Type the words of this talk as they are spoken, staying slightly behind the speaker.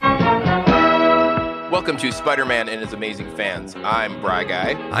Welcome to Spider-Man and His Amazing Fans. I'm Bry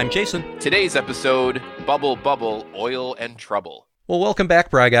Guy. I'm Jason. Today's episode, Bubble Bubble, Oil and Trouble. Well, welcome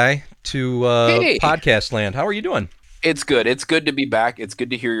back, Bry Guy, to Hey. Podcast Land. How are you doing? It's good. It's good to be back. It's good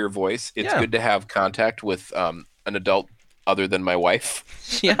to hear your voice. It's Yeah. good to have contact with an adult other than my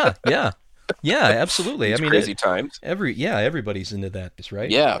wife. Yeah, absolutely. It's crazy times. Everybody's into that, right?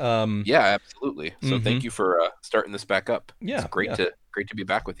 Yeah, absolutely. So Mhm. Thank you for starting this back up. Yeah, It's great to be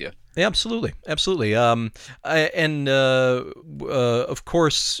back with you. Absolutely. Of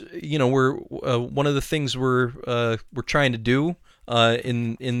course, we're one of the things we're trying to do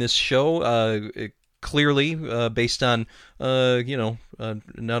in this show. Clearly, based on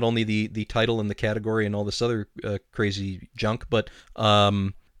not only the title and the category and all this other crazy junk, but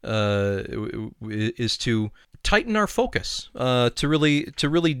is to tighten our focus, to really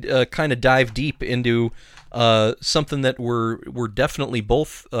kind of dive deep into something that we're definitely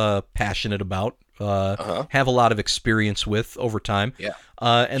both passionate about, have a lot of experience with over time. Yeah.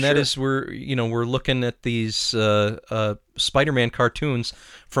 And that is we're looking at these Spider-Man cartoons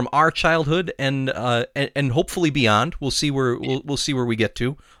from our childhood and hopefully beyond. We'll see where we get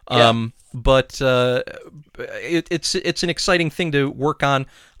to. But it's an exciting thing to work on.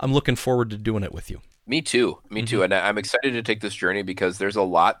 I'm looking forward to doing it with you. Me too. And I'm excited to take this journey because there's a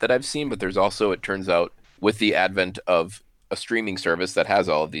lot that I've seen, but there's also, it turns out, with the advent of a streaming service that has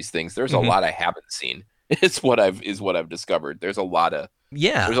all of these things, there's a lot I haven't seen. Is what I've discovered. There's a lot of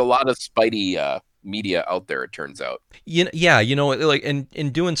Spidey media out there, it turns out. Like in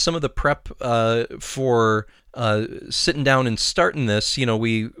doing some of the prep for sitting down and starting this,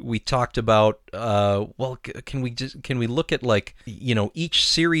 we talked about can we look at like each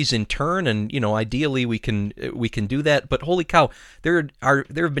series in turn, and ideally we can do that, but holy cow, there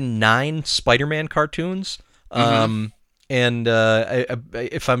have been 9 Spider-Man cartoons. And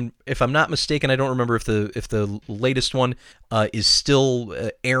if I'm not mistaken, I don't remember if the latest one is still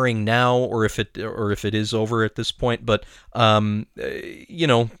airing now, or if it is over at this point. But to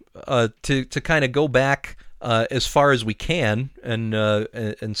kind of go back as far as we can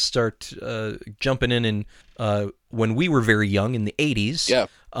and start jumping in when we were very young in the 80s. Yeah.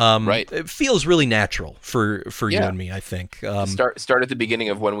 Right. It feels really natural for you and me, I think. Start at the beginning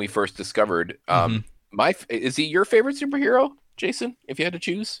of when we first discovered. Is he your favorite superhero, Jason? If you had to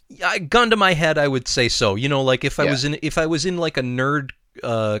choose, gun to my head, I would say so. Like if I was in like a nerd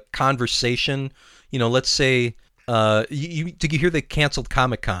conversation, let's say, did you hear they canceled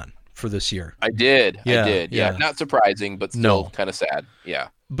Comic-Con for this year? I did. Yeah. Not surprising, but still kind of sad. Yeah.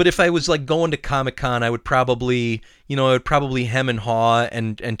 But if I was like going to Comic-Con, I would probably hem and haw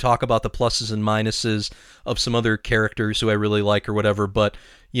and talk about the pluses and minuses of some other characters who I really like or whatever. But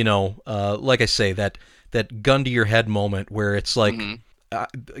like I say, that gun to your head moment where it's like, I'm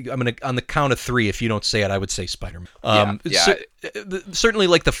gonna, on the count of 3, if you don't say it, I would say Spider-Man. Certainly,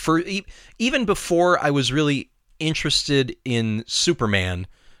 like the first, even before I was really interested in Superman.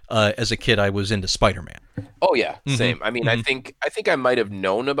 As a kid, I was into Spider-Man. Oh yeah, same. I mean, I think I might have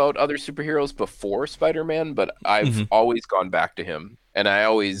known about other superheroes before Spider-Man, but I've always gone back to him, and I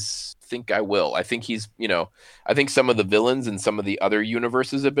always think I will. I think he's, I think some of the villains in some of the other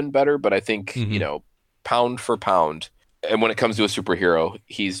universes have been better, but I think, pound for pound, and when it comes to a superhero,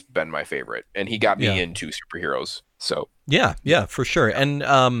 he's been my favorite, and he got me into superheroes. So yeah, for sure. And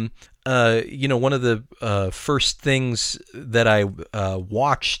one of the first things that I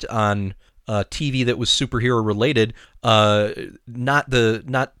watched on TV that was superhero related, not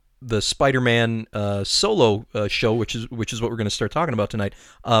the Spider-Man solo show, which is what we're going to start talking about tonight,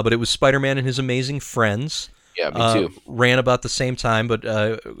 but it was Spider-Man and His Amazing Friends. Yeah, me too. Ran about the same time, but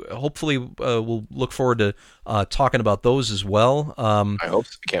hopefully we'll look forward to talking about those as well. I hope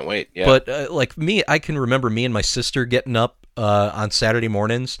so. I can't wait. Yeah. But like me, I can remember me and my sister getting up on Saturday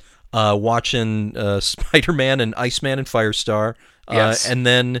mornings, watching Spider-Man and Iceman and Firestar, and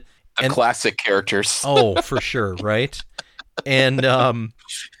then the classic characters. Oh, for sure, right? And then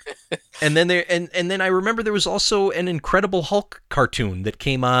I remember there was also an Incredible Hulk cartoon that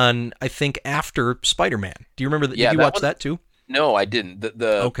came on, I think, after Spider-Man. Do you remember that? Yeah, did you watch that too? No, I didn't.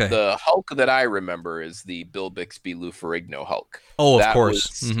 The Hulk that I remember is the Bill Bixby, Lou Ferrigno Hulk. Oh, of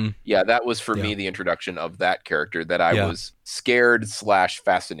course. Yeah, that was for me the introduction of that character that I was scared /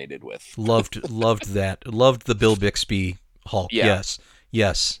 fascinated with. Loved that. Loved the Bill Bixby Hulk. Yeah.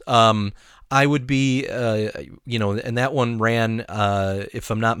 Yes. I would be, and that one ran, if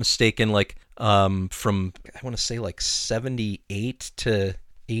I'm not mistaken, like from, I want to say like 78 to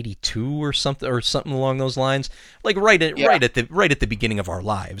 '82 or something along those lines, like right at the beginning of our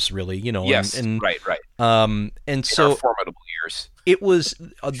lives, really, Yes, and right. and In so our formidable years. it was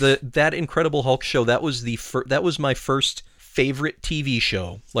that Incredible Hulk show. That was that was my first favorite TV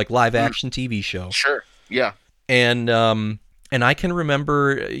show, like live action TV show. Sure. Yeah. And I can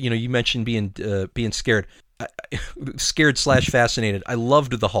remember, you mentioned being scared. Scared / fascinated. I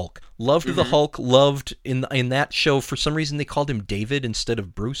loved the Hulk. Loved the Hulk. Loved in that show, for some reason they called him David instead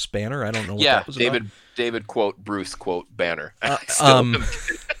of Bruce Banner. I don't know what that was David. about. David quote Bruce quote Banner. Still am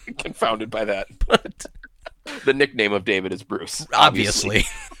confounded by that. But the nickname of David is Bruce. Obviously.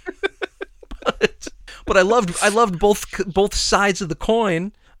 but I loved both sides of the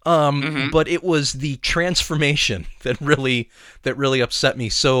coin. But it was the transformation that really upset me.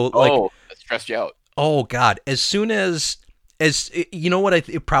 So that stressed you out. Oh God! As soon as you know what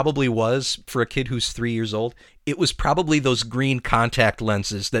it probably was for a kid who's 3 years old, it was probably those green contact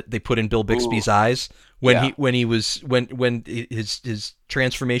lenses that they put in Bill Bixby's eyes when when his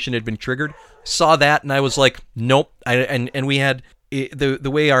transformation had been triggered. Saw that and I was like, nope. And we had the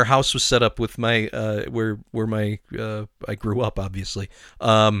way our house was set up with my where my I grew up, obviously.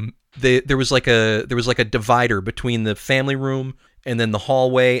 There was like a divider between the family room and then the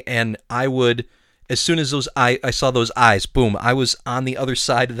hallway, and I would, as soon as I saw those eyes, boom, I was on the other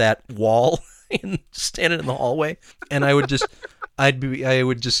side of that wall and standing in the hallway, and I would just I'd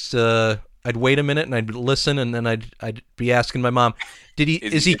wait a minute and I'd listen, and then I'd be asking my mom,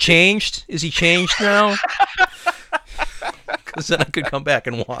 is he changed? Is he changed now? Because then I could come back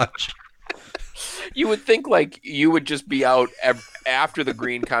and watch. You would think like you would just be out after the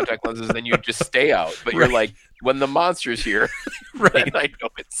green contact lenses, then you'd just stay out. But you're like, when the monster's here, then I know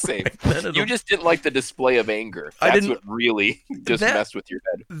it's safe. You just didn't like the display of anger. That's what really just messed with your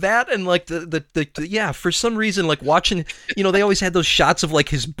head. That and like the for some reason, like watching, they always had those shots of like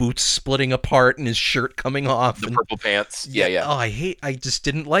his boots splitting apart and his shirt coming off. The purple pants. Yeah. Oh, I just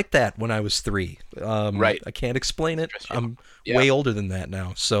didn't like that when I was 3. Right. I can't explain it. I'm way older than that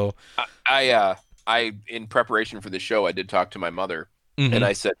now. So I in preparation for the show, I did talk to my mother, and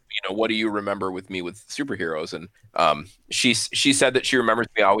I said, what do you remember with me with superheroes? And she said that she remembers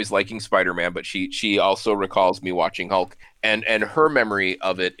me always liking Spider-Man, but she also recalls me watching Hulk, and her memory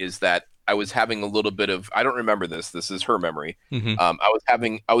of it is that I was having a little bit of, I don't remember this is her memory.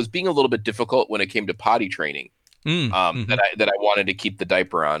 I was being a little bit difficult when it came to potty training. That I wanted to keep the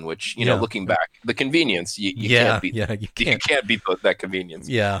diaper on, which looking back, the convenience you can't beat. You can't beat that convenience.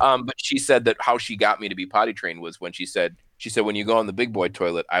 But she said that how she got me to be potty trained was when she said when you go on the big boy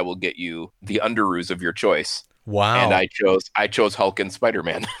toilet, I will get you the underoos of your choice. Wow. And I chose Hulk and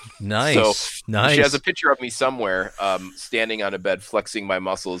Spider-Man. Nice. Nice. She has a picture of me somewhere, standing on a bed, flexing my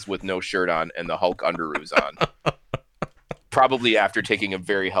muscles with no shirt on and the Hulk underoos on. Probably after taking a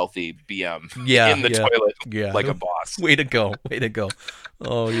very healthy BM in the toilet like a boss. Way to go.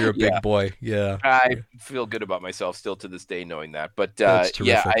 Oh, you're a big boy. Yeah. I feel good about myself still to this day knowing that. But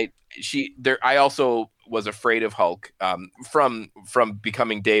I also was afraid of Hulk from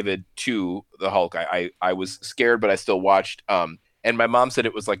becoming David to the Hulk. I was scared, but I still watched. And my mom said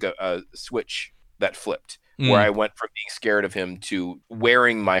it was like a switch that flipped. Where I went from being scared of him to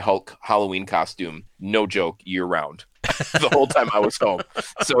wearing my Hulk Halloween costume, no joke, year round, the whole time I was home.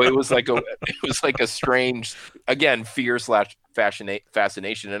 So it was like a strange, again, fear /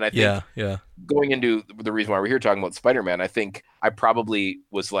 fascination. And I think going into the reason why we're here talking about Spider-Man, I think I probably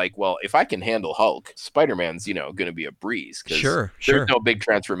was like, well, if I can handle Hulk, Spider-Man's going to be a breeze. Sure. There's no big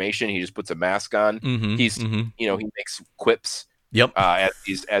transformation. He just puts a mask on. He's he makes quips. Yep.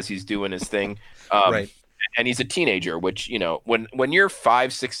 As he's doing his thing. Right. And he's a teenager, which, when you're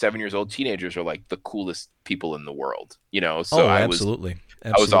 5, 6, 7 years old, teenagers are like the coolest people in the world, So absolutely.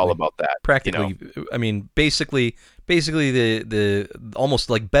 I was all about that. Practically, I mean, basically the almost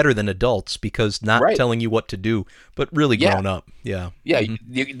like better than adults because not telling you what to do, but really grown up. Yeah. Yeah.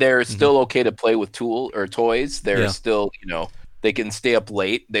 They're still okay to play with toys. They're still, they can stay up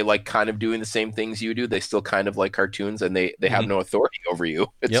late. They like kind of doing the same things you do. They still kind of like cartoons, and they have no authority over you.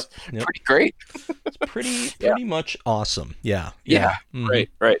 It's pretty great. It's pretty much awesome. Yeah.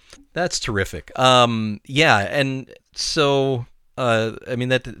 Right. That's terrific. And so I mean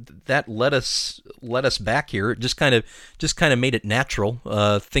that led us back here. It just kind of made it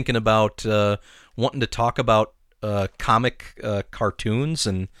natural. Thinking about wanting to talk about comic cartoons,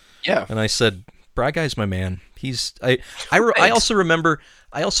 and I said, Bry Guy's my man. I also remember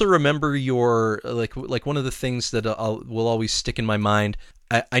your like one of the things that will always stick in my mind.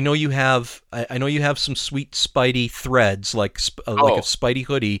 I know you have some sweet Spidey threads like a Spidey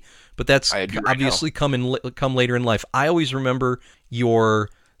hoodie, but that's obviously come later in life. I always remember your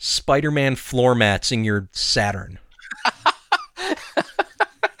Spider-Man floor mats in your Saturn.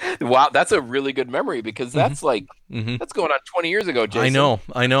 Wow, that's a really good memory because that's like that's going on 20 years ago, Jason.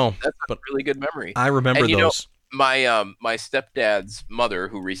 I know. That's a but really good memory. I remember And those. My stepdad's mother,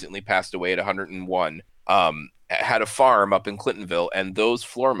 who recently passed away at 101, had a farm up in Clintonville, and those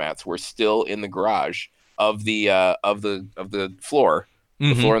floor mats were still in the garage of the floor,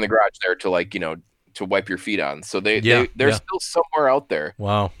 the floor in the garage there to to wipe your feet on. So they're still somewhere out there.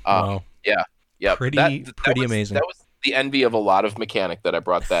 Wow. Wow. Yeah. Yeah. Pretty amazing. That was the envy of a lot of mechanic that I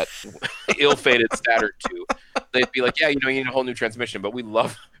brought that ill-fated Saturn to. They'd be like, yeah, you need a whole new transmission, but we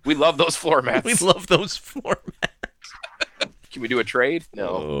love those floor mats. We love those floor mats. Can we do a trade? No.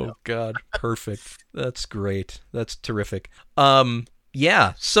 Oh no. God, perfect. That's great. That's terrific.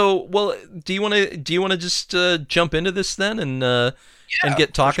 Yeah. So, well, do you want to just jump into this then and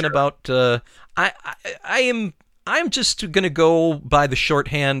get talking about? I'm just gonna go by the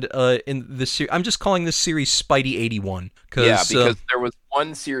shorthand in this series. I'm just calling this series Spidey 81 because there was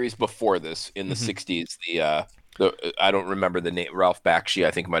one series before this in the 60s. The I don't remember the name. Ralph Bakshi,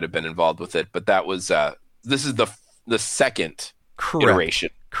 I think, might have been involved with it, but that was this is the second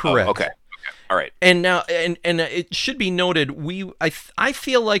iteration. Correct. Okay. All right. And now, and it should be noted, I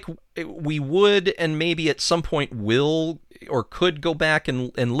feel like we would, and maybe at some point will or could go back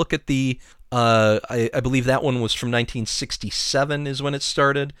and look at the. I believe that one was from 1967 is when it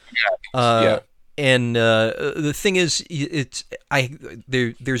started. Yeah. And the thing is,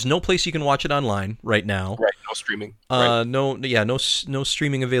 there's no place you can watch it online right now. Right. No streaming. No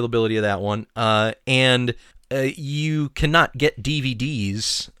streaming availability of that one. And you cannot get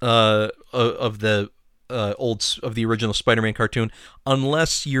DVDs of the original Spider-Man cartoon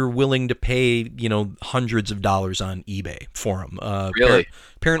unless you're willing to pay hundreds of dollars on eBay for them. Really?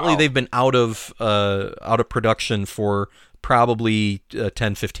 Apparently, they've been out of production for probably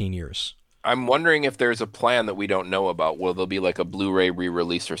 10-15 years. I'm wondering if there's a plan that we don't know about. Will there be like a Blu-ray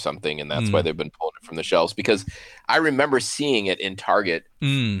re-release or something, and that's why they've been pulling it from the shelves? Because I remember seeing it in Target.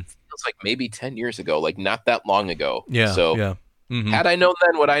 It feels like maybe 10 years ago, like not that long ago. Yeah. So yeah. Had I known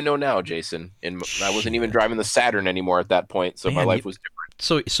then what I know now, Jason, and I wasn't even driving the Saturn anymore at that point, so my life was different.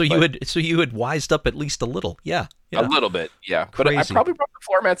 So you had wised up at least a little, yeah. A little bit, yeah. Crazy. But I probably brought the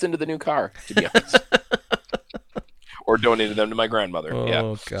floor mats into the new car, to be honest, or donated them to my grandmother.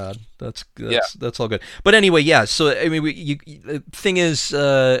 Oh God, that's all good. But anyway, yeah. So I mean, the thing is,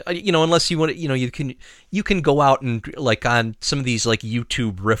 unless you want, you can go out and like on some of these like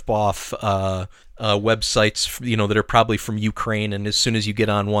YouTube ripoff websites, that are probably from Ukraine, and as soon as you get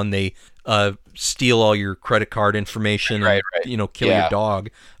on one, they steal all your credit card information and kill your dog.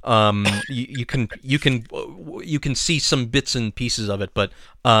 You can see some bits and pieces of it, but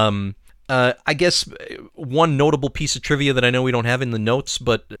I guess one notable piece of trivia that I know we don't have in the notes,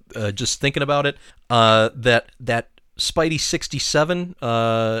 but just thinking about it, that Spidey 67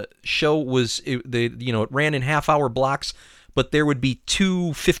 show was it ran in half-hour blocks, but there would be two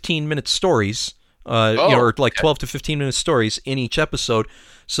 15-minute stories. Or like 12 to 15-minute stories in each episode.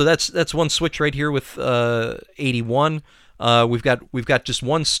 So that's one switch right here with 81. We've got just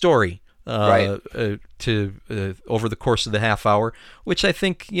one story to over the course of the half hour, which I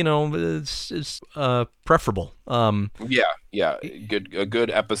think is preferable. A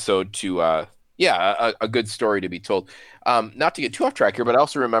good episode to a good story to be told. Not to get too off track here, but I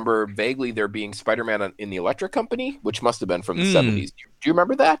also remember vaguely there being Spider-Man in the Electric Company, which must have been from the 70s. Do you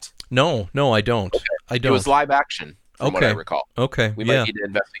remember that? No, I don't. Okay. I don't. It was live action, from what I recall. Okay, we might need to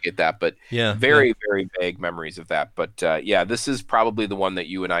investigate that, but very vague memories of that. But this is probably the one that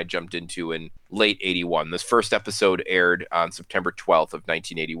you and I jumped into in late 81. This first episode aired on September 12th of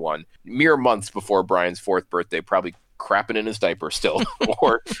 1981, mere months before Brian's 4th birthday, probably crapping in his diaper still,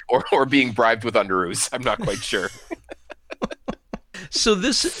 or being bribed with underoos. I'm not quite sure. So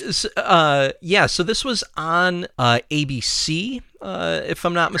this is so this was on ABC, if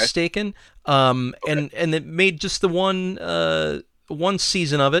I'm not mistaken. And it made just the one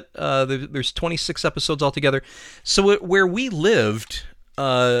season of it. There's 26 episodes altogether. So where we lived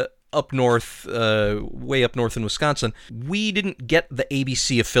up north, way up north in Wisconsin, we didn't get the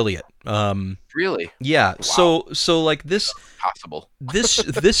ABC affiliate. Really? Yeah. Wow. So like this possible.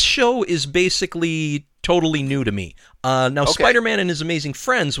 this show is basically totally new to me. Now Spider-Man and His Amazing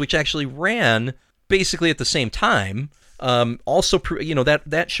Friends, which actually ran basically at the same time, also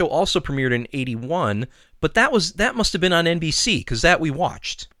that show also premiered in 81, but that must have been on NBC because that we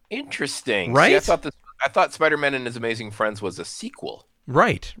watched. Interesting. Right? See, I thought Spider-Man and His Amazing Friends was a sequel.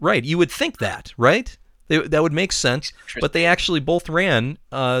 Right. You would think that, right? That would make sense, but they actually both ran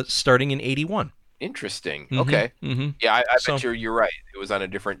starting in 81. Interesting. Mm-hmm. Okay. Mm-hmm. Yeah, I So bet you're right. It was on a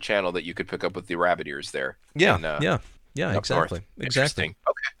different channel that you could pick up with the rabbit ears there yeah, in yeah, up north. exactly, exactly. Interesting.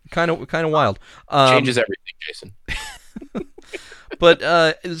 Okay. Kind of wild. Changes everything, Jason. But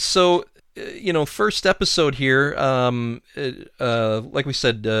first episode here, like we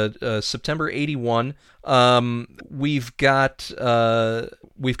said, September '81. We've got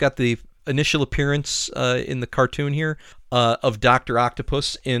the initial appearance in the cartoon here of Dr.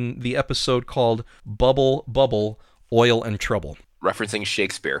 Octopus in the episode called Bubble Bubble Oil and Trouble. Referencing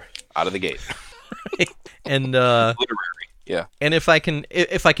Shakespeare out of the gate. And literary. Yeah. And if I can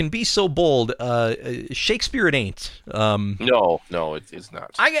be so bold, Shakespeare it ain't. No, it's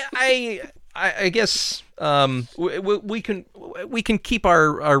not. I guess we can keep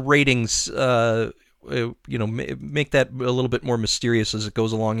our ratings. Make that a little bit more mysterious as it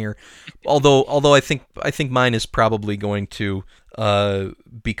goes along here. Although I think mine is probably going to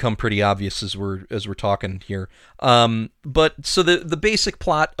become pretty obvious as we're talking here. But so the basic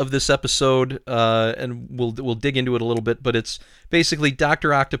plot of this episode, and we'll dig into it a little bit, but it's basically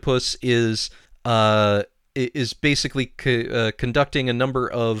Dr. Octopus is basically conducting a number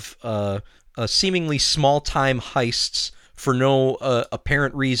of seemingly small-time heists for no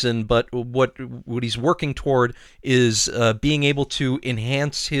apparent reason, but what he's working toward is being able to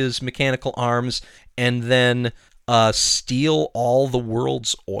enhance his mechanical arms and then steal all the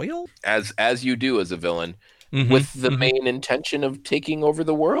world's oil? As you do as a villain, Mm-hmm, with the main intention of taking over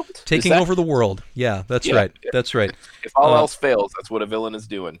the world? Taking over the world. Yeah, that's right. That's right. If all else fails, that's what a villain is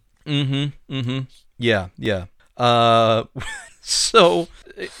doing. Mm-hmm. Mm-hmm. Yeah, yeah. So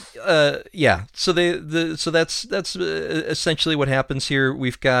that's essentially what happens here.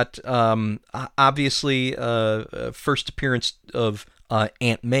 We've got obviously first appearance of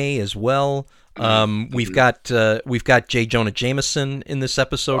Aunt May as well. We've got J. Jonah Jameson in this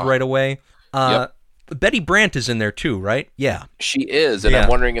episode right away. Yep. Betty Brant is in there too, right? Yeah, she is, and I'm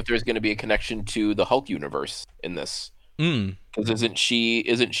wondering if there's going to be a connection to the Hulk universe in this. Because isn't she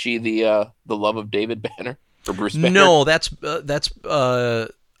the love of David Banner? Or Bruce Banner? No, that's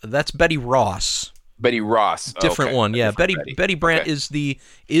Betty Ross. Betty Ross, different one. Yeah, Betty Brant okay.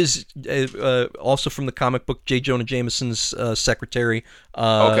 is also from the comic book J. Jonah Jameson's secretary,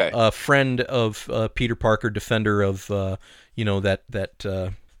 a friend of Peter Parker, defender of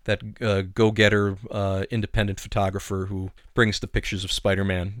that go-getter independent photographer who brings the pictures of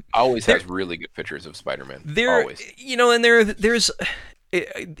Spider-Man. Always has really good pictures of Spider-Man. Always. And there's.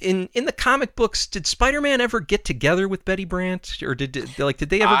 In the comic books, did Spider-Man ever get together with Betty Brant, or did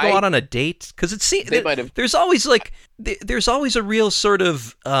they ever go out on a date? Because they might have. There's always a real sort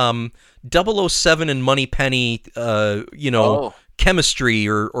of 007 and Moneypenny, chemistry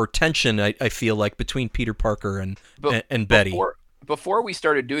or tension. I feel like between Peter Parker and Betty. Before we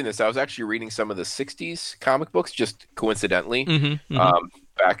started doing this, I was actually reading some of the '60s comic books, just coincidentally.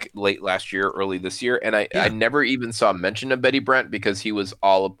 Back late last year, early this year, and I never even saw mention of Betty Brant because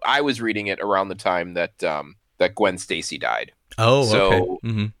I was reading it around the time that Gwen Stacy died. Oh, so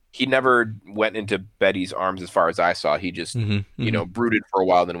okay. He never went into Betty's arms as far as I saw. He just brooded for a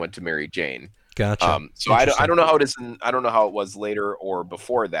while, then went to Mary Jane. Gotcha. So I don't know how it is. I don't know how it was later or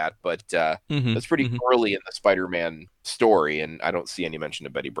before that, but it's pretty early in the Spider-Man story, and I don't see any mention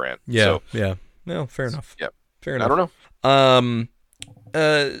of Betty Brant. Yeah, so, yeah. No, fair enough. Yeah, fair enough. I don't know.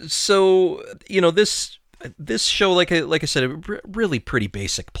 So this show, like I said, a really pretty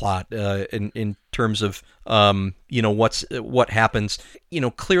basic plot in terms of what happens.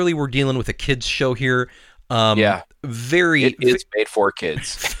 Clearly we're dealing with a kids show here. It is made for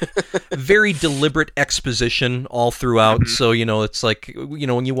kids. Very deliberate exposition all throughout. So it's like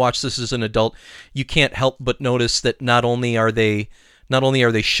when you watch this as an adult, you can't help but notice that not only are they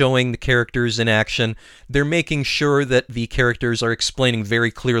showing the characters in action, they're making sure that the characters are explaining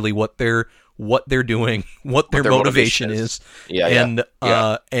very clearly what they're doing, what their motivation is, and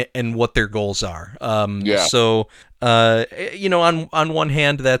what their goals are. So on one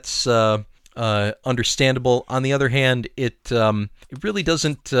hand, that's understandable. On the other hand, it really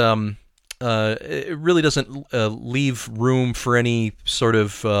doesn't leave room for any sort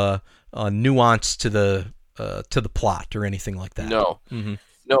of nuance to the plot or anything like that. No.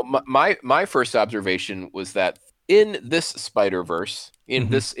 No. My first observation was that in this Spider-Verse, in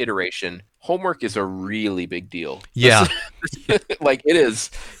this iteration, homework is a really big deal. Yeah. Like it is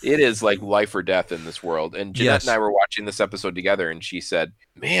like life or death in this world. And Jeanette and I were watching this episode together, and she said,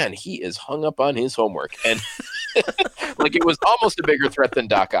 "Man, he is hung up on his homework." And Like it was almost a bigger threat than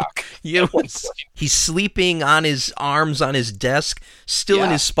Doc Ock. He's sleeping on his arms on his desk, still in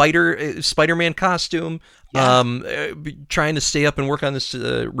his Spider-Man costume, trying to stay up and work on this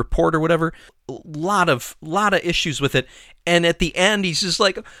report or whatever. Lot of issues with it. And at the end, he's just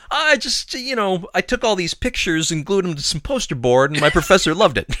like, I took all these pictures and glued them to some poster board, and my professor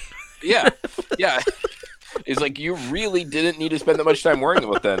loved it. Yeah. He's like, you really didn't need to spend that much time worrying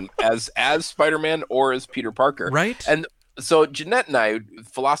about them as Spider-Man or as Peter Parker. Right. And so Jeanette and I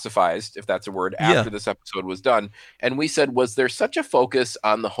philosophized, if that's a word, after this episode was done. And we said, was there such a focus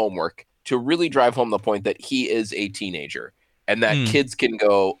on the homework to really drive home the point that he is a teenager and that kids can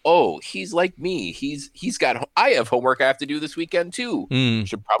go, oh, he's like me. I have homework I have to do this weekend too.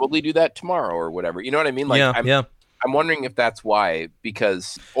 Should probably do that tomorrow or whatever. You know what I mean? Like, I'm wondering if that's why,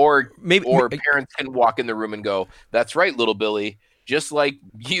 because maybe parents can walk in the room and go, "That's right, little Billy. Just like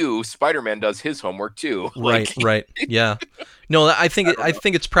you, Spider-Man does his homework too." Right. Yeah. No, I think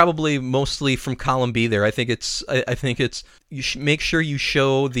it's probably mostly from column B there. I think it's you should make sure you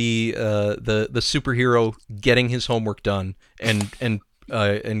show the superhero getting his homework done and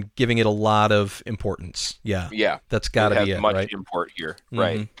giving it a lot of importance. Yeah. That's got to be it, much right? import here,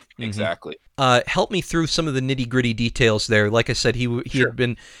 right? Exactly. Help me through some of the nitty gritty details there. Like I said, he had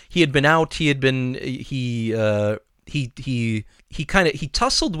been out. He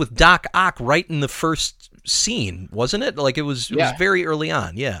tussled with Doc Ock right in the first scene, wasn't it? Like it was very early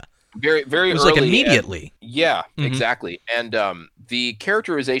on. Yeah. Very, very It was early, like immediately. Exactly. And the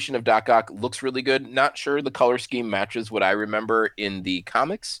characterization of Doc Ock looks really good. Not sure the color scheme matches what I remember in the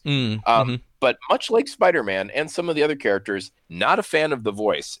comics. But much like Spider-Man and some of the other characters, not a fan of the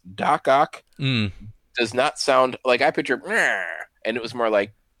voice. Doc Ock does not sound like I picture, and it was more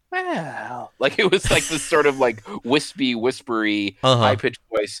like, well, like it was like this sort of like whispery, high-pitched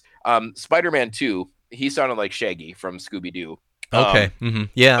voice. Spider-Man 2, he sounded like Shaggy from Scooby-Doo. Okay.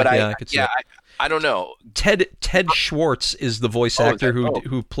 I could see that. I don't know. Ted Schwartz is the voice actor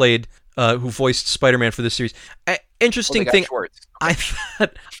who voiced Spider-Man for this series. Interesting thing. Schwartz. I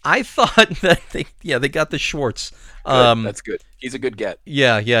thought that they got the Schwartz. That's good. He's a good get.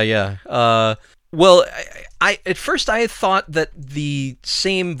 Yeah. Well, I at first I had thought that the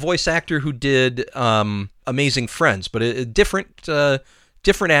same voice actor who did Amazing Friends, but a different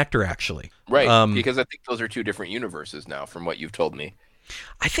actor actually. Right, because I think those are two different universes now, from what you've told me.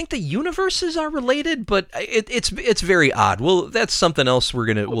 I think the universes are related, but it's very odd. Well, that's something else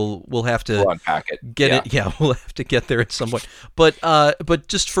we'll have to unpack it. Get it. Yeah, we'll have to get there at some point. But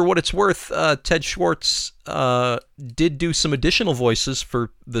just for what it's worth, Ted Schwartz did do some additional voices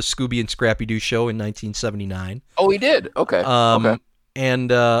for the Scooby and Scrappy Doo show in 1979. Oh, he did. Okay. Okay.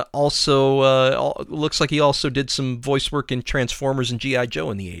 And also looks like he also did some voice work in Transformers and G.I.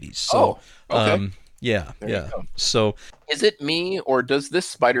 Joe in the 80s. So, okay. Yeah. So, is it me, or does this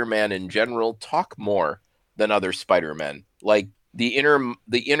Spider-Man in general talk more than other Spider-Men? Like the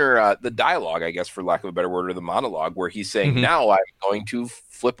dialogue, I guess, for lack of a better word, or the monologue, where he's saying, "Now I'm going to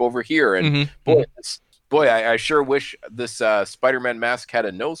flip over here," and boy, I sure wish this Spider-Man mask had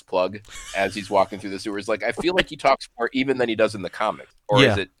a nose plug as he's walking through the sewers. Like, I feel like he talks more even than he does in the comics. Or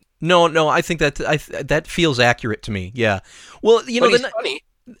is it? No. I think that feels accurate to me. Yeah. Well, but he's funny.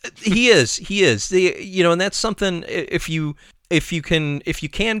 He is. And that's something. If you can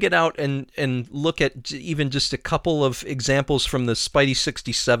get out and look at even just a couple of examples from the Spidey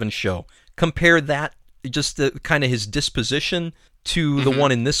 67 show, compare that, just the kind of his disposition to the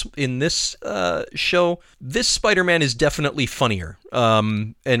one in this show. This Spider-Man is definitely funnier.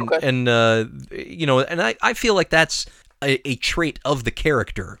 And I feel like that's a trait of the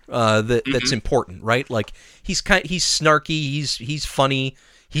character that's important, right? Like he's snarky, he's funny.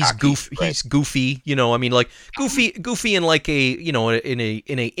 He's goofy. Right. He's goofy. I mean, like goofy in like in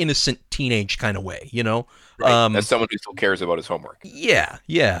a innocent teenage kind of way. Right. As someone who still cares about his homework. Yeah.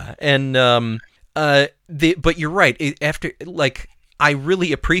 And but you're right. After I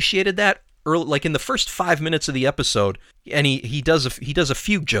really appreciated that early, like in the first 5 minutes of the episode, and he does a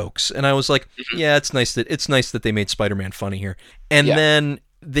few jokes, and I was like, yeah, it's nice that they made Spider-Man funny here, and then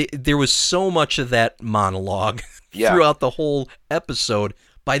there was so much of that monologue throughout the whole episode.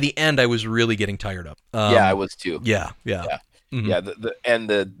 By the end, I was really getting tired of. I was too. Yeah. Mm-hmm. Yeah.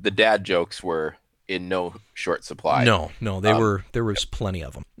 The dad jokes were in no short supply. No, there was plenty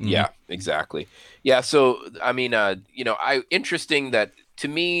of them. Mm-hmm. Yeah, exactly. Yeah. So I mean, interesting that to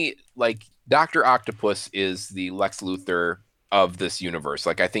me, like Dr. Octopus is the Lex Luthor of this universe.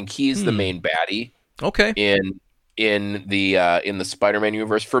 Like I think he's the main baddie. Okay. In the Spider-Man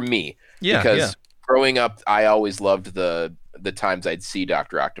universe for me. Yeah. Because growing up, I always loved the the times I'd see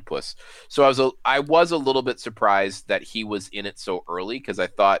Dr. Octopus. So I was a little bit surprised that he was in it so early, because I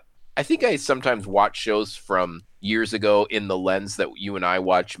think I sometimes watch shows from years ago in the lens that you and I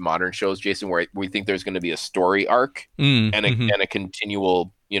watch modern shows, Jason, where we think there's going to be a story arc and a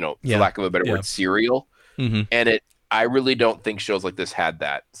continual, for lack of a better word, serial. And I really don't think shows like this had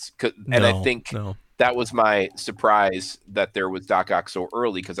that. And I think that was my surprise that there was Doc Ock so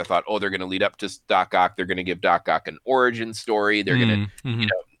early, because I thought, they're going to lead up to Doc Ock. They're going to give Doc Ock an origin story. They're going to, no,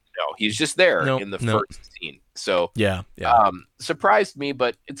 he's just there in the first scene. So surprised me,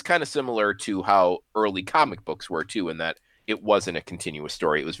 but it's kind of similar to how early comic books were too, in that it wasn't a continuous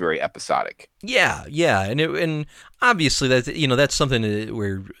story. It was very episodic. Yeah, and obviously that's something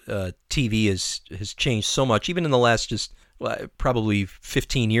where TV has changed so much, even in the last just probably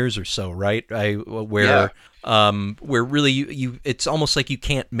 15 years or so, right? Where really you it's almost like you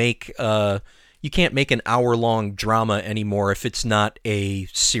can't make an hour-long drama anymore if it's not a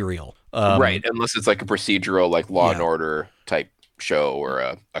serial. Right, unless it's like a procedural, like Law and Order type show or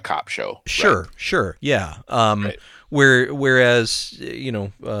a cop show. Sure, yeah. Right. Whereas,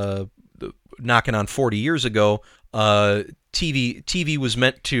 knocking on 40 years ago, TV was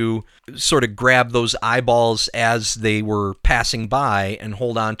meant to sort of grab those eyeballs as they were passing by and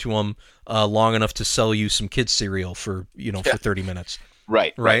hold on to them long enough to sell you some kids cereal for 30 minutes.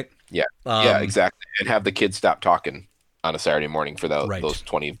 Right. Yeah. Yeah, exactly. And have the kids stop talking on a Saturday morning for those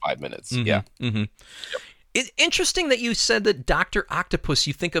 25 minutes. Yeah. Yep. It's interesting that you said that Dr. Octopus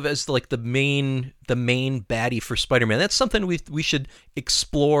you think of as like the main baddie for Spider-Man. That's something we should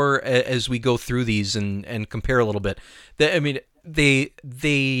explore as we go through these and compare a little bit. They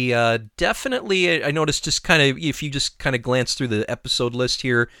definitely, I noticed, just kind of, if you just kind of glance through the episode list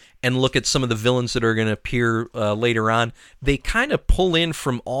here and look at some of the villains that are going to appear later on, they kind of pull in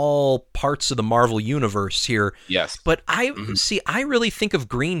from all parts of the Marvel universe here. Yes. But I really think of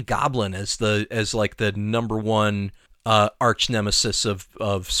Green Goblin as like the number one arch nemesis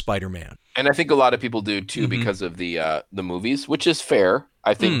of Spider-Man. And I think a lot of people do too, because of the movies, which is fair,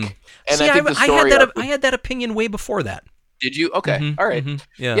 I think. And I had that opinion way before that. Did you? Okay. All right.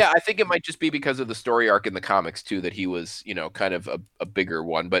 Yeah, I think it might just be because of the story arc in the comics too, that he was, kind of a bigger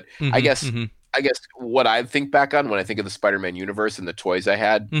one. But I guess what I think back on when I think of the Spider-Man universe and the toys I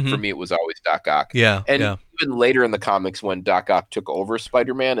had, for me, it was always Doc Ock. Yeah. And even later in the comics, when Doc Ock took over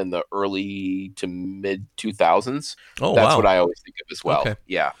Spider-Man in the early to mid 2000s, that's what I always think of as well. Okay.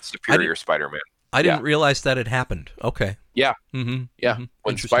 Yeah. Superior Spider-Man. I didn't realize that had happened. Okay. Yeah. Yeah.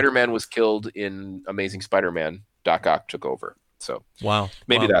 When Spider-Man was killed in Amazing Spider-Man, Doc Ock took over. So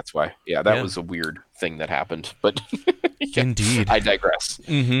maybe that's why. Yeah, that was a weird thing that happened. But indeed, I digress.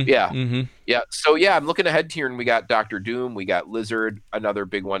 Yeah. So I'm looking ahead here, and we got Doctor Doom, we got Lizard, another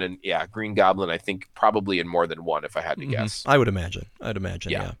big one, and Green Goblin. I think probably in more than one, if I had to guess. I'd imagine.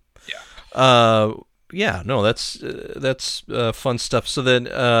 Yeah. No, that's fun stuff. So then,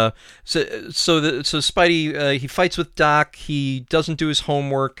 so Spidey, he fights with Doc. He doesn't do his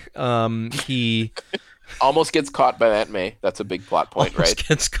homework. He almost gets caught by Aunt May. That's a big plot point, right?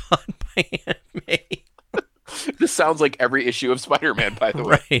 Gets caught by Aunt May. This sounds like every issue of Spider-Man, by the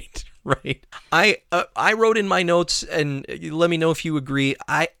way. Right. I wrote in my notes, and let me know if you agree.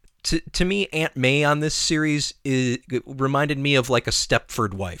 To me, Aunt May on this series reminded me of like a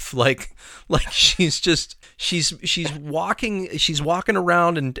Stepford wife. Like she's walking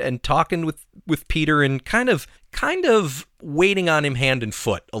around and talking with Peter and kind of waiting on him hand and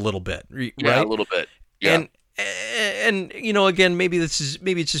foot a little bit, right? Yeah, a little bit. Yeah. And again, maybe it's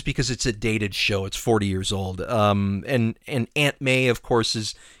just because it's a dated show. It's 40 years old. And Aunt May, of course,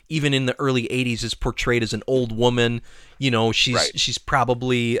 is even in the early 80s is portrayed as an old woman. She's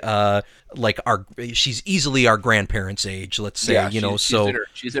probably she's easily our grandparents' age, let's say.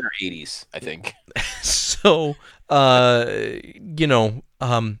 She's in her 80s, I think. So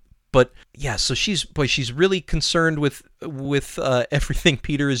but yeah, so she's really concerned with everything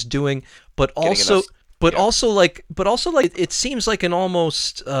Peter is doing, but also it seems like an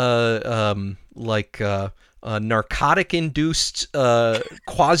almost narcotic induced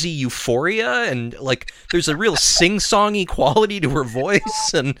quasi euphoria, and like there's a real sing-songy quality to her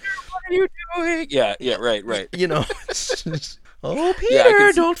voice. And what are you doing? Yeah, right. Oh,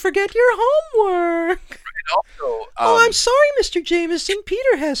 Peter, don't forget your homework. Also, I'm sorry, Mr. Jameson.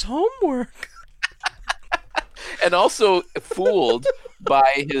 Peter has homework. And also fooled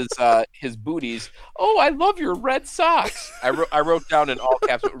by his booties. Oh, I love your red socks. I wrote down in all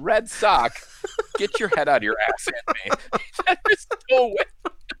caps, red sock. Get your head out of your ass, Aunt May. That is so weird.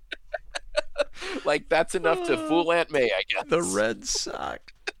 Like, that's enough to fool Aunt May, I guess. The red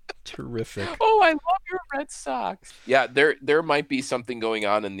sock. Terrific. Oh, I love your Red Sox. Yeah, there might be something going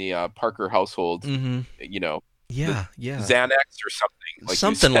on in the Parker household. Mm-hmm. You know, Yeah, the yeah. Xanax or something, like you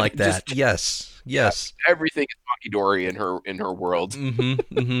Something said. like that. Yes, yes. Yeah, everything is hunky dory in her world.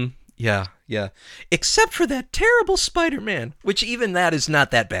 Mm-hmm. Mm-hmm. Yeah, yeah. Except for that terrible Spider-Man, which even that is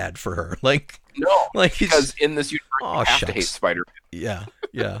not that bad for her. No, Like because in this universe, oh, you have to shucks. hate Spider-Man. Yeah,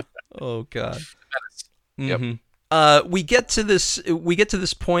 yeah. Oh God. Yep. We get to this. We get to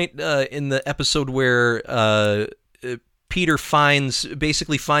this point in the episode where Peter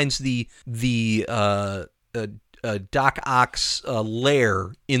basically finds the Doc Ock's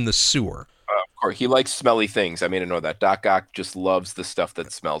lair in the sewer. Of course, he likes smelly things. I mean, I know that Doc Ock just loves the stuff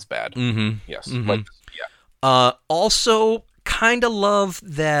that smells bad. Mm-hmm. Yes, Mm-hmm. yeah. Also, kind of love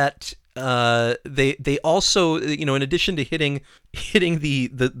that they also, in addition to hitting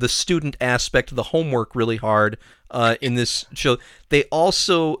the student aspect of the homework really hard in this show, they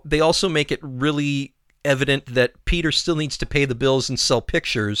also make it really evident that Peter still needs to pay the bills and sell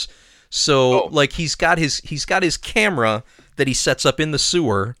pictures. So like he's got his camera that he sets up in the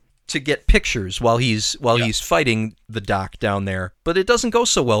sewer to get pictures while he's fighting the Doc down there. But it doesn't go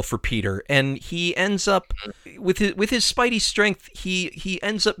so well for Peter, and he ends up with his Spidey strength. He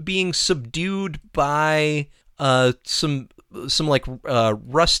ends up being subdued by some like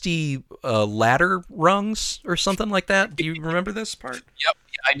rusty ladder rungs or something like that. Do you remember this part? Yep,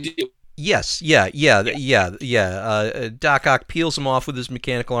 I do. Yes, yeah. Doc Ock peels him off with his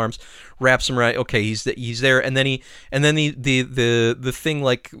mechanical arms, wraps him right. Okay, he's there, and then the thing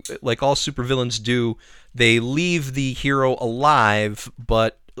like all supervillains do, they leave the hero alive,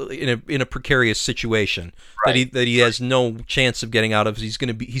 but in a precarious situation that he has no chance of getting out of. He's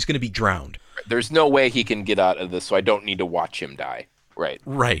gonna be drowned. There's no way he can get out of this, so I don't need to watch him die. Right.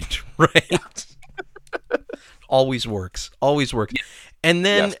 Always works. Yeah. And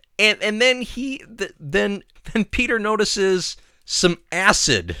then and then then Peter notices some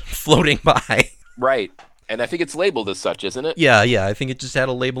acid floating by. Right. And I think it's labeled as such, isn't it? Yeah. I think it just had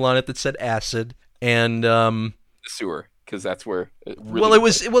a label on it that said acid, and the sewer, because that's where. It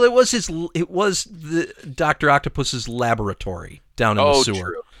was the Dr. Octopus's laboratory down in the sewer.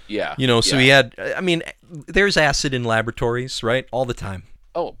 True. Yeah. So he had. I mean, there's acid in laboratories, right? All the time.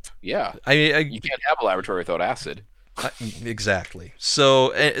 Oh yeah. You can't have a laboratory without acid. Exactly.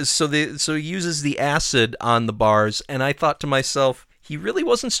 So he uses the acid on the bars, and I thought to myself, he really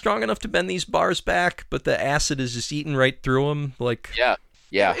wasn't strong enough to bend these bars back, but the acid is just eating right through him. Like yeah.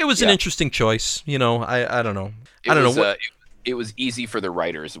 It was an interesting choice. I don't know. It was easy for the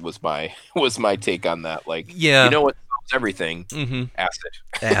writers. Was my take on that. Like yeah. You know what solves everything? Mm-hmm.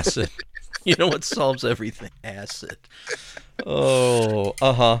 Acid. You know what solves everything? Acid. Oh,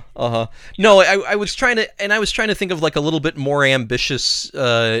 No, I was trying to think of like a little bit more ambitious,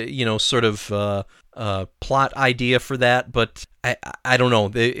 sort of plot idea for that, but I don't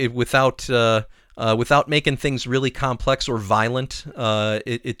know. Without making things really complex or violent,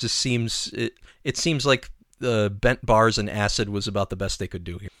 it just seems seems like bent bars and acid was about the best they could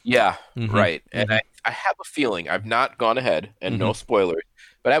do here. Yeah, right. And I have a feeling, I've not gone ahead, and no spoilers,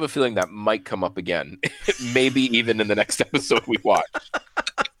 but I have a feeling that might come up again, maybe even in the next episode we watch.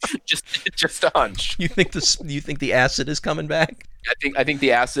 just a hunch. You think the acid is coming back? I think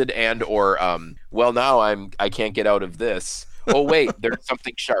the acid or well, now I can't get out of this. Oh wait, there's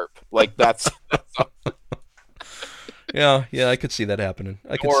something sharp. Like that's Yeah, I could see that happening.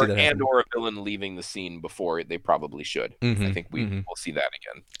 Or a villain leaving the scene before they probably should. I think we'll see that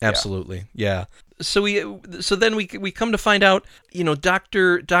again. Absolutely, yeah. So then we come to find out,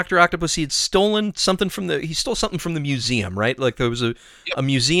 Dr. Octopus, he stole something from the museum, right? Like there was a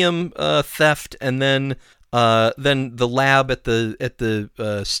museum theft, and then the lab at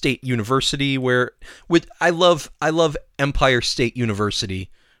the State University I love Empire State University,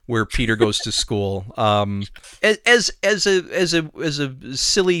 where Peter goes to school. As a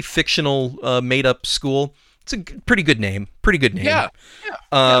silly fictional made up school, it's a pretty good name. Yeah.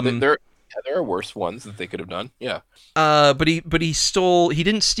 There are worse ones that they could have done. Yeah. But he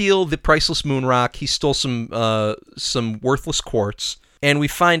didn't steal the priceless moon rock. He stole some worthless quartz, and we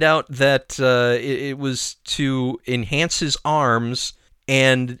find out that it was to enhance his arms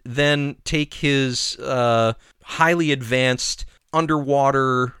and then take his highly advanced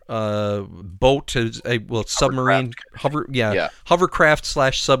underwater boat, submarine, hovercraft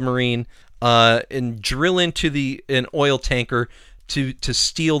 / submarine, and drill into an oil tanker to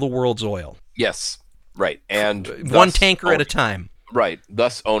steal the world's oil. Yes, right, and one tanker at a time. Right,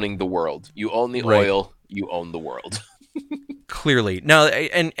 thus owning the world. You own the oil, you own the world. Clearly, now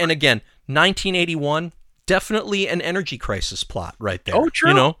and again, 1981. definitely an energy crisis plot right there. Oh,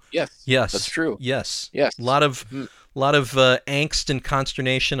 true. You know? Yes. Yes. That's true. Yes. Yes. A lot of angst and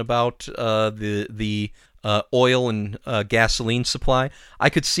consternation about the oil and gasoline supply. I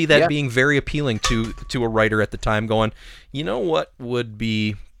could see that being very appealing to a writer at the time, going, you know what would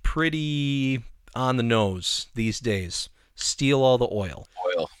be pretty on the nose these days? Steal all the oil.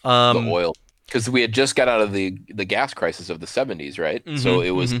 The oil. Because we had just got out of the gas crisis of the 70s, right? So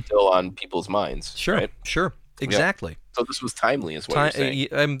it was still on people's minds. Sure, right? Sure, exactly. Yeah. So this was timely, is what you're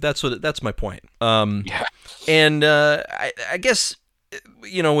saying. That's my point. And I guess,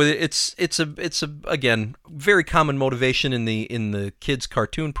 you know, it's a again very common motivation in the kids'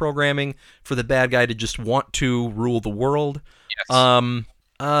 cartoon programming for the bad guy to just want to rule the world. Yes.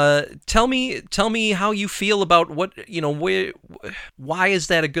 Tell me how you feel about what, you know, why is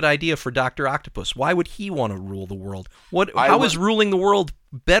that a good idea for Dr. Octopus? Why would he want to rule the world? How is ruling the world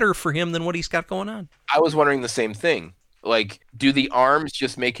better for him than what he's got going on? I was wondering the same thing. Like, do the arms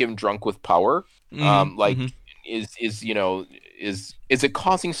just make him drunk with power? Is it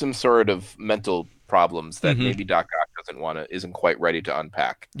causing some sort of mental problems that maybe Doc Ock isn't quite ready to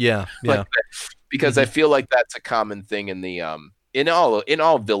unpack? Yeah. Because I feel like that's a common thing in the in all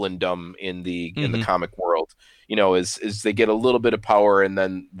villaindom in the comic world, you know, is they get a little bit of power, and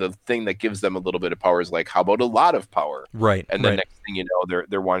then the thing that gives them a little bit of power is like, how about a lot of power? Right. And then next thing you know,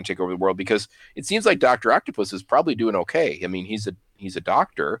 they're wanting to take over the world, because it seems like Dr. Octopus is probably doing okay. I mean, he's a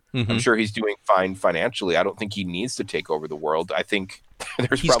doctor. I'm sure he's doing fine financially. I don't think he needs to take over the world. I think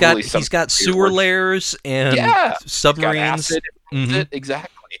he's got sewer layers and submarines. He's got acid.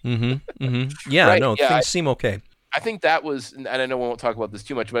 Exactly. Yeah. Right, no, things seem okay. I think that was, and I know we won't talk about this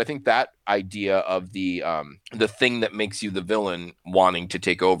too much, but I think that idea of the thing that makes you the villain wanting to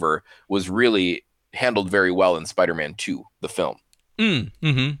take over was really handled very well in Spider-Man 2, the film. You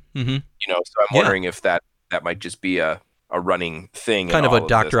know, so I'm wondering if that might just be a running thing. Kind of a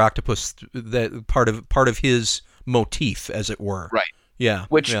Dr. Octopus, that part of his motif, as it were. Right. Yeah.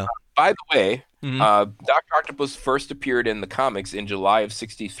 Which, by the way, Dr. Octopus first appeared in the comics in July of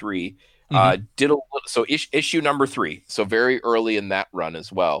 '63. Issue number 3, so very early in that run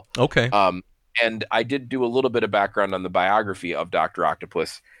as well. Okay. And I did do a little bit of background on the biography of Dr.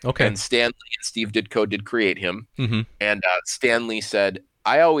 Octopus. Okay. And Stan Lee and Steve Ditko did create him. And Stan Lee said,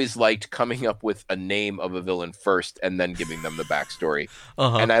 I always liked coming up with a name of a villain first and then giving them the backstory.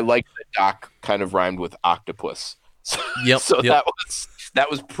 And I liked that Doc kind of rhymed with octopus. So,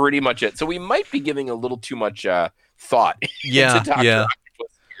 that was pretty much it. So we might be giving a little too much thought into Dr. Octopus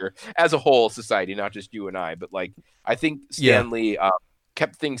as a whole society, not just you and I, but like, I think Stan Lee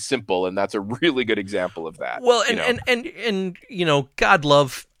kept things simple, and that's a really good example of that. Well, and you know, God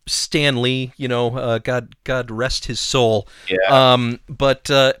love Stan Lee, you know, God rest his soul. Yeah.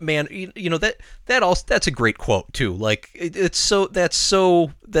 But man, you know, that's a great quote too. Like that's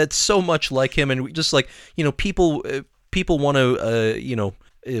so much like him, and just like, you know, people want to you know,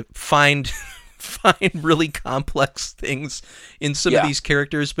 find really complex things in some of these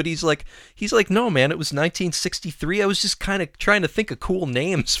characters, but he's like, no, man, it was 1963. I was just kind of trying to think of cool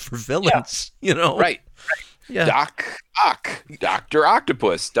names for villains, you know? Right. Yeah. Dr.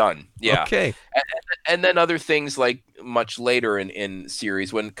 Octopus, done. Yeah. Okay. And then other things like much later in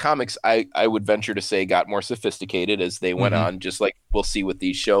series, when comics, I would venture to say, got more sophisticated as they went on, just like we'll see with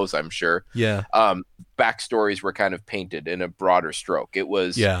these shows, I'm sure. Yeah. Backstories were kind of painted in a broader stroke. It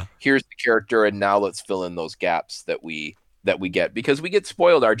was, here's the character, and now let's fill in those gaps that we get, because we get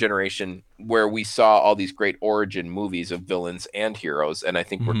spoiled, our generation, where we saw all these great origin movies of villains and heroes, and I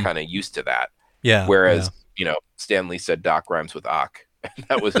think we're kind of used to that. Yeah. Whereas, you know, Stan Lee said Doc rhymes with Ock.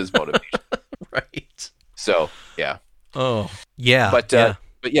 That was his motivation. Right. So, yeah. Oh, yeah. But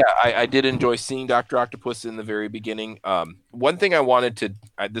I did enjoy seeing Dr. Octopus in the very beginning. One thing I wanted to,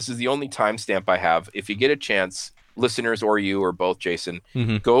 this is the only timestamp I have. If you get a chance, listeners or you or both, Jason,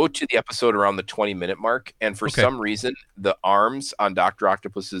 go to the episode around the 20-minute mark. And for some reason, the arms on Dr.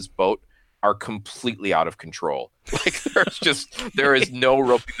 Octopus's boat are completely out of control. Like there is no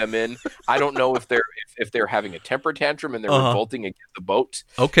roping them in. I don't know if they're having a temper tantrum and they're revolting against the boat.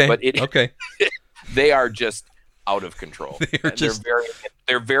 Okay. But they are just out of control.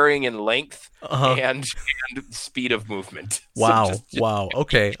 They're varying in length and speed of movement. Wow. Wow.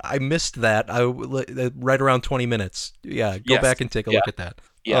 Okay. I missed that. Right around 20 minutes. Yeah. Go back and take a look at that.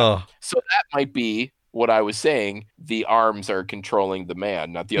 Yeah. So that might be what I was saying. The arms are controlling the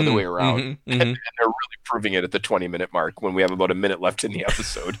man, not the other way around. And they're really proving it at the 20-minute mark when we have about a minute left in the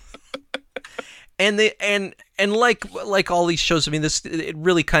episode. And like all these shows, I mean, it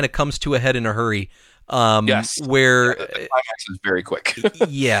really kind of comes to a head in a hurry. Yes. Where the climax is very quick.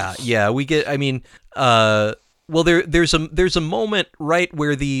 yeah, we get. I mean, well, there's a moment right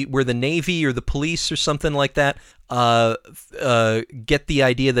where the Navy or the police or something like that get the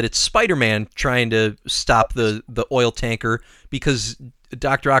idea that it's Spider-Man trying to stop the oil tanker because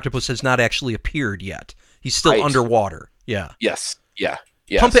Dr. Octopus has not actually appeared yet. He's still underwater. Yeah. Yes. Yeah.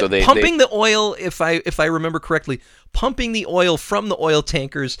 Pumping the oil, if I remember correctly, pumping the oil from the oil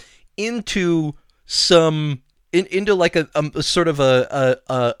tankers into into like a sort of a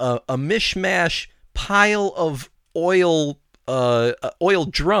mishmash pile of oil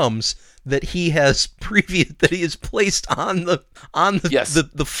drums that he has placed on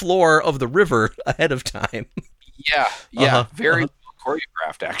the floor of the river ahead of time. Yeah, very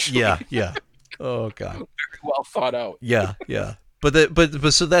choreographed, actually. Yeah. Oh god, very well thought out. Yeah.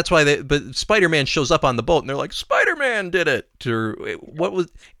 But so that's why but Spider-Man shows up on the boat and they're like, Spider-Man did it, or what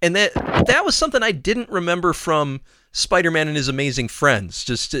was, and that was something I didn't remember from Spider-Man and His Amazing Friends,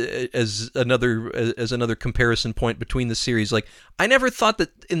 just as another comparison point between the series. Like, I never thought that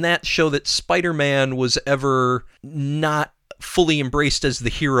in that show that Spider-Man was ever not fully embraced as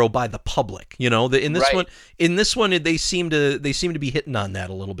the hero by the public. You know, in this one they seem to be hitting on that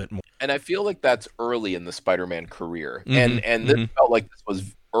a little bit more. And I feel like that's early in the Spider-Man career. And this felt like this was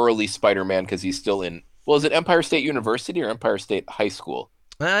early Spider-Man because he's still in, well, is it Empire State University or Empire State High School?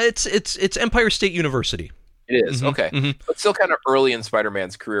 It's Empire State University. It is, okay. But still kind of early in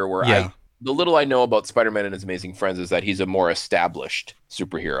Spider-Man's career where the little I know about Spider-Man and His Amazing Friends is that he's a more established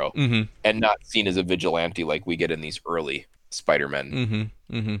superhero and not seen as a vigilante like we get in these early Spider-Men.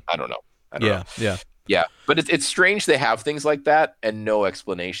 I don't know. Yeah, but it's strange they have things like that and no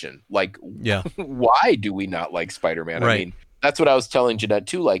explanation. Like, why do we not like Spider-Man? Right. I mean, that's what I was telling Jeanette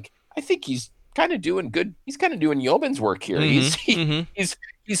too. Like, I think he's kind of doing good. He's kind of doing yeoman's work here. He's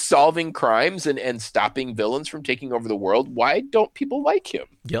solving crimes and stopping villains from taking over the world. Why don't people like him?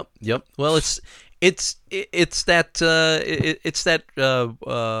 Yep. Well, it's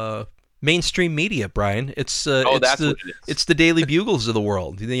that mainstream media, Brian. It's the Daily Bugles of the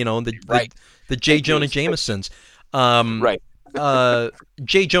world. You know, the J. Jonah Jamesons. J.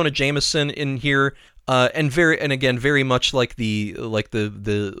 Jonah Jameson in here, and very much like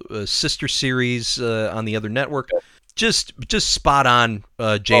the sister series on the other network. Just spot on,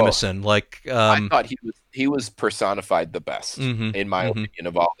 Jameson. I thought he was personified the best in my opinion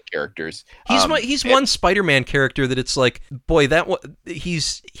of all the characters. He's one Spider-Man character that it's like, boy,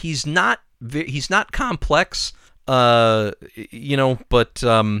 he's not complex, you know, but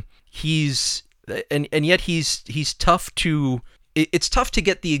he's and yet he's tough to. It's tough to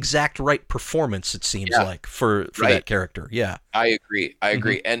get the exact right performance, it seems like, for that character. Yeah, I agree.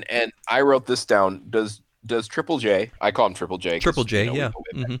 And I wrote this down. Does Triple J? I call him Triple J. Triple J, yeah.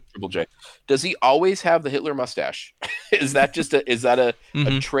 Triple J. Does he always have the Hitler mustache? Is that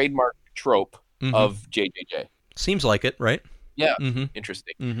a trademark trope of JJJ? Seems like it, right? Yeah.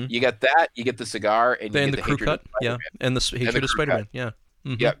 Interesting. You get that. You get the cigar, and you get the crew cut. And the hatred of Spider-Man. Yeah.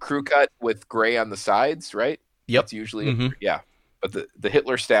 Yeah, crew cut with gray on the sides, right? Yep. That's usually But the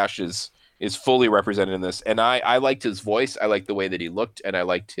Hitler stash is fully represented in this, and I liked his voice. I liked the way that he looked, and I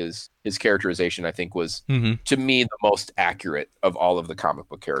liked his characterization. I think was to me the most accurate of all of the comic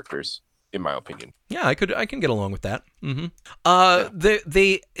book characters, in my opinion. Yeah, I can get along with that.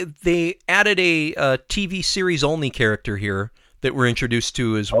 They added a TV series only character here that we're introduced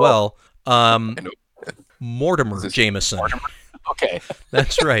to as well. Mortimer Jameson. Mortimer? Okay,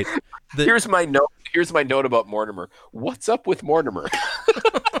 that's right. Here's my note about Mortimer. What's up with Mortimer?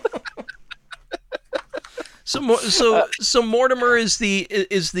 So Mortimer is the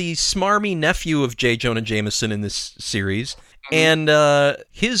smarmy nephew of J. Jonah Jameson in this series, and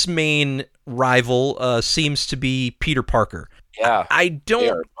his main rival seems to be Peter Parker. Yeah,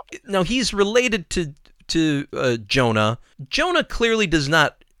 Now he's related to Jonah. Jonah clearly does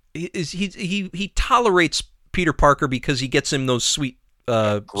not. He tolerates Peter Parker because he gets him those sweet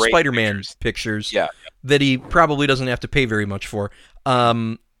Spider-Man pictures that he probably doesn't have to pay very much for.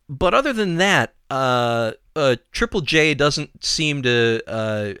 But other than that, Triple J doesn't seem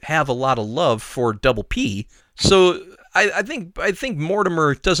to have a lot of love for Double P. So I think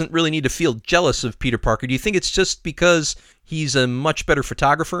Mortimer doesn't really need to feel jealous of Peter Parker. Do you think it's just because he's a much better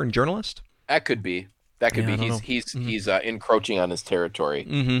photographer and journalist? That could be. He's encroaching on his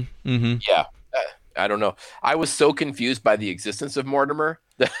territory. Yeah. I don't know. I was so confused by the existence of Mortimer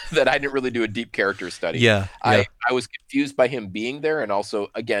that I didn't really do a deep character study. Yeah. I was confused by him being there, and also,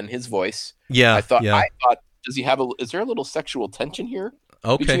 again, his voice. Yeah. I thought, does he have is there a little sexual tension here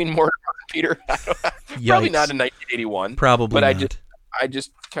between Mortimer and Peter? Probably not in 1981. Probably but not. I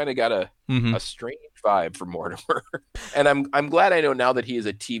just kind of got a strange 5 for Mortimer. And I'm glad I know now that he is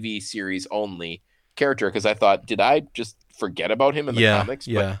a TV series only character, because I thought, did I just forget about him in the comics?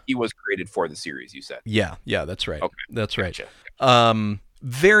 Yeah. But he was created for the series, you said. Yeah, that's right. Okay. That's right. Gotcha.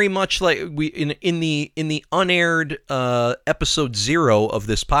 Very much like we in the unaired episode 0 of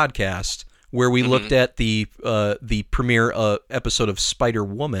this podcast, where we looked at the premiere episode of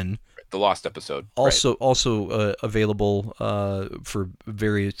Spider-Woman, the Lost episode, also available for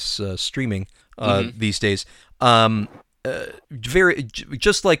various streaming these days. Very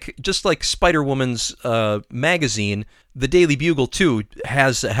just like Spider-Woman's magazine, the Daily Bugle too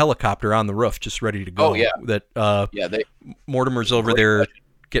has a helicopter on the roof just ready to go. Oh yeah, that Mortimer's over there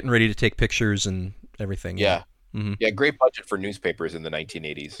getting ready to take pictures and everything. Yeah. Mm-hmm. Yeah, great budget for newspapers in the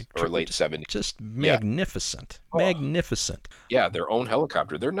 1980s or late 70s. Just magnificent. Magnificent. Yeah, their own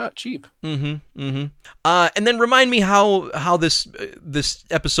helicopter. They're not cheap. Mm-hmm. Mm-hmm. And then remind me how this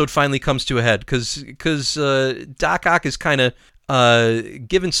episode finally comes to a head, because Doc Ock is kind of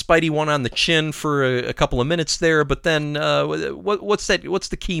giving Spidey one on the chin for a couple of minutes there, but then what's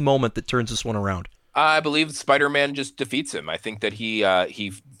the key moment that turns this one around? I believe Spider-Man just defeats him. I think that he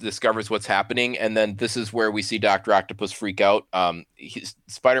discovers what's happening, and then this is where we see Dr. Octopus freak out.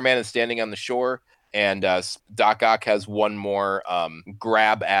 Spider-Man is standing on the shore, and Doc Ock has one more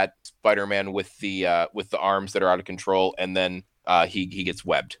grab at Spider-Man with the arms that are out of control, and then he gets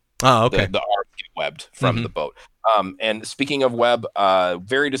webbed. Oh, okay. The arms get webbed from the boat. And speaking of web,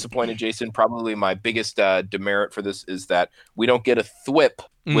 very disappointed, Jason. Probably my biggest demerit for this is that we don't get a thwip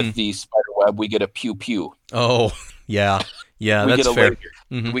with the spider web. We get a pew pew. Oh, yeah, that's fair.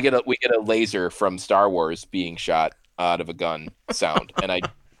 Mm-hmm. We get a laser from Star Wars being shot out of a gun sound, and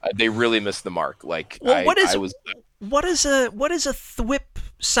they really missed the mark. Like, well, what is a thwip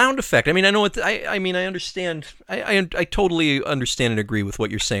sound effect? I mean, I know it. I mean, I understand. I totally understand and agree with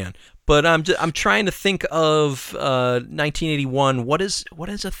what you're saying. But I'm trying to think of 1981. What does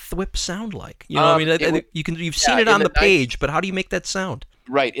a thwip sound like? You know, I mean, you've seen it on the page, but how do you make that sound?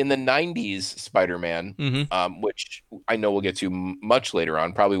 Right, in the 90s Spider-Man, which I know we'll get to much later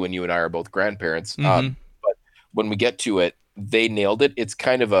on, probably when you and I are both grandparents. But when we get to it, they nailed it. It's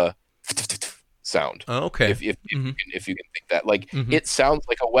kind of a sound. Oh, okay. If you can think that, like, it sounds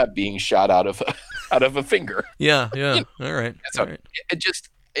like a web being shot out of a finger. Yeah. All right.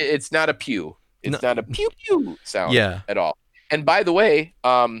 It's not a pew. It's not a pew pew sound at all. And by the way,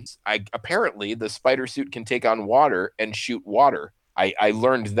 apparently the spider suit can take on water and shoot water. I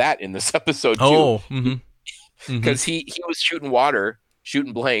learned that in this episode too. Oh, because he was shooting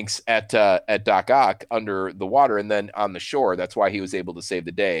blanks at Doc Ock under the water, and then on the shore. That's why he was able to save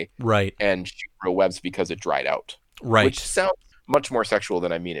the day, right? And shoot real webs because it dried out, right? Which sounds much more sexual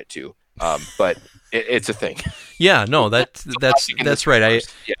than I mean it to. But it's a thing. Yeah, no, that's right.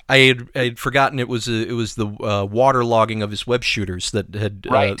 I had forgotten it was the waterlogging of his web shooters that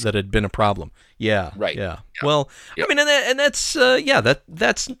had been a problem. Yeah, right. Yeah. Well, I mean, and that's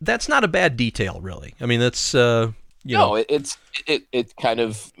that's not a bad detail, really. I mean, that's it kind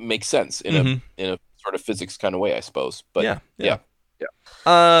of makes sense in a sort of physics kind of way, I suppose. But yeah.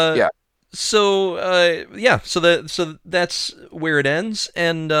 So that's where it ends,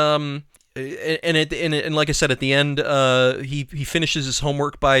 and like I said, at the end, he finishes his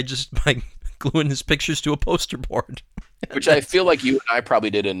homework by gluing his pictures to a poster board, which I feel like you and I probably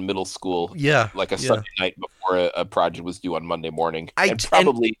did in middle school. Yeah, like a Sunday night before a project was due on Monday morning, and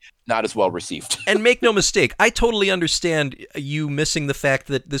probably not as well received. And make no mistake, I totally understand you missing the fact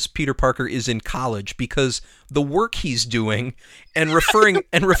that this Peter Parker is in college, because the work he's doing and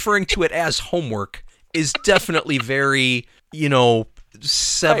referring to it as homework is definitely very,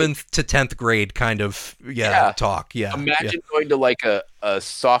 7th to 10th grade kind of talk. Yeah. Imagine going to like a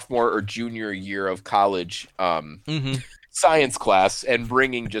sophomore or junior year of college science class and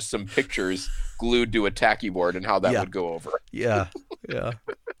bringing just some pictures glued to a tacky board and how that would go over. Yeah.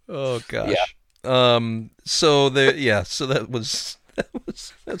 Oh gosh. Yeah. So that's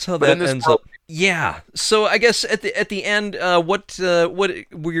how that ends up. Yeah. So I guess at the end, what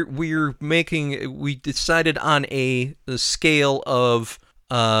we're making, we decided on a scale of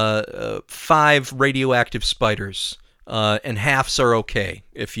 5 radioactive spiders, and halves are okay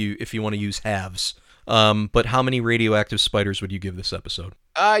if you want to use halves. But how many radioactive spiders would you give this episode?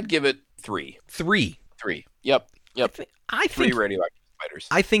 I'd give it 3. 3. Yep. I think 3 radioactive spiders.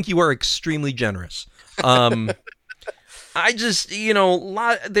 I think you are extremely generous. I just,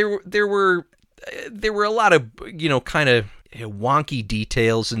 there were a lot of, kind of wonky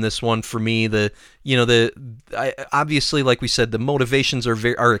details in this one for me. Obviously, like we said, the motivations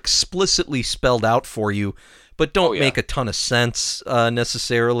are explicitly spelled out for you, but don't make a ton of sense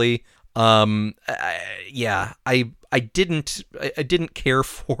necessarily. I didn't care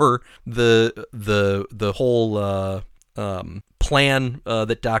for the whole plan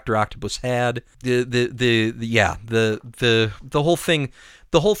that Dr. Octopus had. The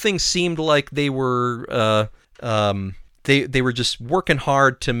whole thing seemed like they were they were just working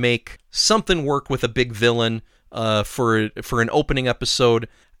hard to make something work with a big villain for an opening episode.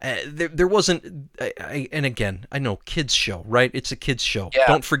 There wasn't, and again, I know kids show, right? It's a kids show. Yeah,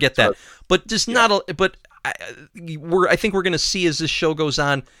 don't forget that. But just not. But I think we're going to see as this show goes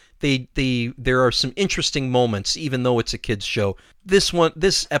on. There are some interesting moments, even though it's a kids show. This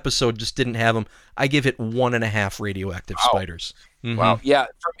episode just didn't have them. I give it 1.5 radioactive spiders. Mm-hmm. Wow. Yeah.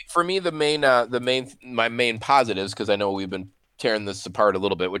 For me, my main positives, because I know we've been tearing this apart a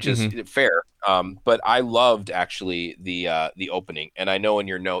little bit, which is fair. But I loved actually the opening, and I know in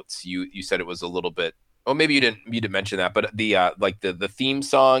your notes you said it was a little bit. Oh, maybe you didn't mention that, but the like the theme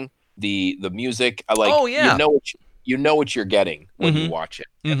song, the music, I like. Oh yeah. You know what you're getting when you watch it.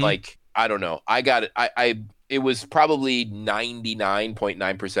 And like, I don't know, I got it. It was probably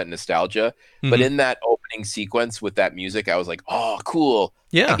 99.9% nostalgia, but in that opening sequence with that music, I was like, oh, cool.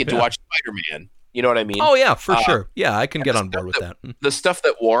 Yeah, I get to watch Spider-Man. You know what I mean? Oh yeah, for sure. Yeah, I can get on board with that. The stuff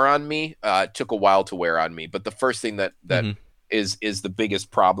that wore on me took a while to wear on me, but the first thing that is the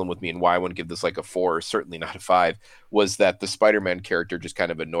biggest problem with me, and why I wouldn't give this like a 4, or certainly not a 5, was that the Spider-Man character just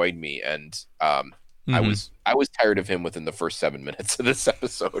kind of annoyed me, and I was tired of him within the first 7 minutes of this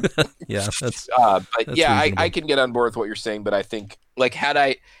episode. Yeah, that's I can get on board with what you're saying, but I think like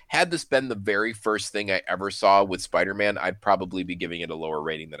had this been the very first thing I ever saw with Spider-Man, I'd probably be giving it a lower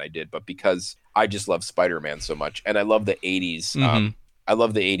rating than I did. But because I just love Spider-Man so much, and I love the 80s, I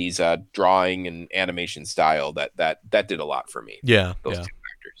love the 80s drawing and animation style that did a lot for me. Yeah, those yeah. two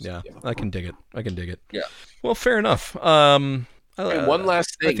factors. Yeah, I can dig it. Yeah. Well, fair enough. And one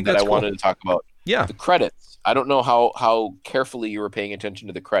last thing that I wanted to talk about. Yeah. The credits. I don't know how carefully you were paying attention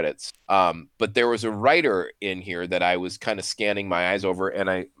to the credits, but there was a writer in here that I was kind of scanning my eyes over,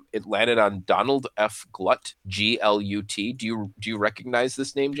 and it landed on Donald F. Glut, Glut. Do you recognize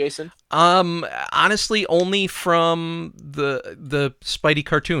this name, Jason? Honestly, only from the Spidey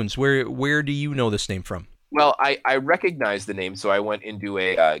cartoons. Where do you know this name from? Well, I recognize the name, so I went into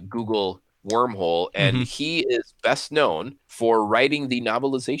a Google wormhole, and he is best known for writing the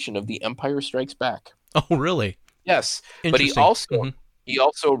novelization of The Empire Strikes Back. Oh, really? Yes, but he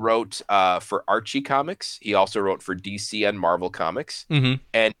also wrote for Archie Comics. He also wrote for DC and Marvel Comics,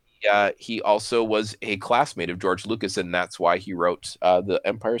 and he also was a classmate of George Lucas, and that's why he wrote The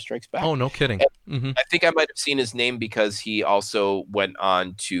Empire Strikes Back. Oh, no kidding. I think I might have seen his name because he also went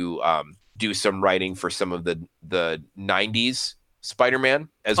on to do some writing for some of the 90s Spider-Man,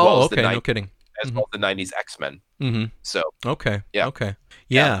 as well as the 90s, no kidding. As well as the 90s X-Men. So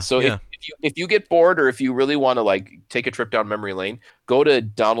yeah. So if you get bored, or if you really want to like take a trip down memory lane, go to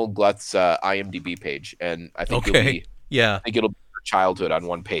Donald Glut's IMDb page, and I think it'll be your childhood on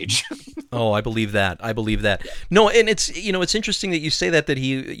one page. Oh, I believe that. No, and it's it's interesting that you say that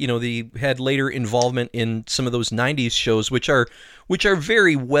he had later involvement in some of those 90s shows, which are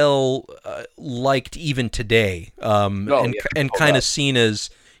very well liked even today, and kind of seen as,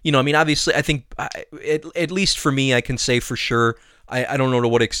 obviously, I think at least for me, I can say for sure, I don't know to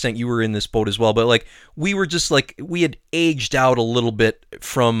what extent you were in this boat as well, but like we were just like, we had aged out a little bit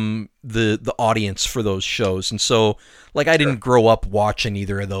from the audience for those shows, and so like I didn't grow up watching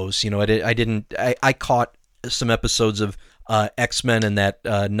either of those. I caught some episodes of X-Men and that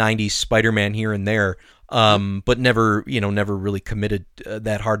 90s Spider-Man here and there, but never really committed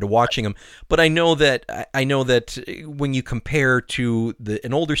that hard to watching them. But I know that when you compare to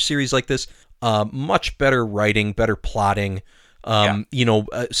an older series like this, much better writing, better plotting,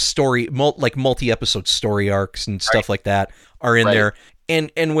 story, like multi-episode story arcs and stuff like that are in there.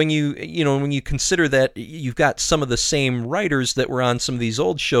 And when you consider that you've got some of the same writers that were on some of these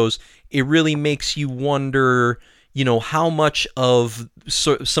old shows, it really makes you wonder, how much of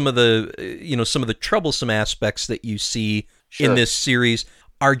some of the troublesome aspects that you see in this series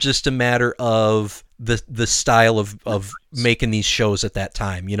are just a matter of the style of making these shows at that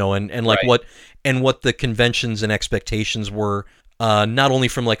time, and like what the conventions and expectations were, not only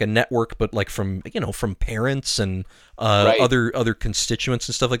from like a network, but like from parents and other constituents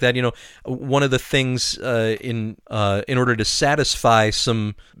and stuff like that. One of the things in order to satisfy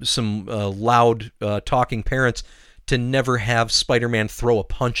some loud talking parents, to never have Spider-Man throw a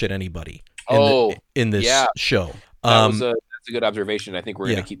punch at anybody in this show. That's a a good observation. I think we're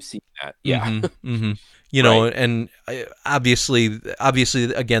going to keep seeing that. Yeah. Mm-hmm. You know, and obviously,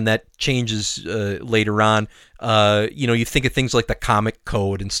 again, that changes later on. You know, you think of things like the comic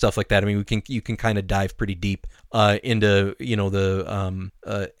code and stuff like that. I mean, you can kind of dive pretty deep into, you know,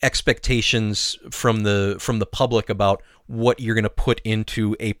 the expectations from the public about what you're going to put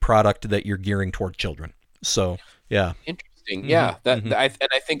into a product that you're gearing toward children. So, yeah. Interesting. Yeah. I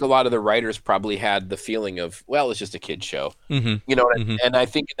think a lot of the writers probably had the feeling of, well, it's just a kid's show. You know, and I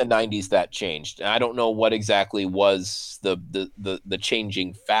think in the 90s that changed. I don't know what exactly was the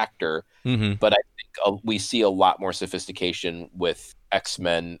changing factor, but I think we see a lot more sophistication with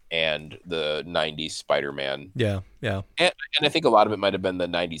X-Men and the 90s Spider-Man. Yeah. And I think a lot of it might have been the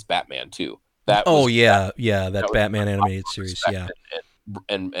 90s Batman too. That Batman animated series,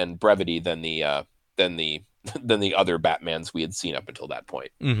 and brevity than the other Batmans we had seen up until that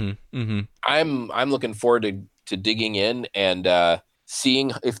point. I'm looking forward to digging in and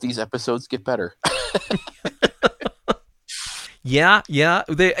seeing if these episodes get better. Yeah.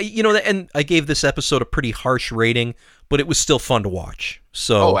 They, you know, and I gave this episode a pretty harsh rating, but it was still fun to watch.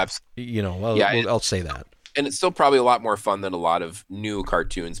 So, you know, I'll say that. And it's still probably a lot more fun than a lot of new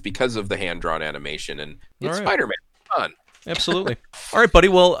cartoons because of the hand-drawn animation, and it's Spider-Man. Fun. Absolutely. All right, buddy.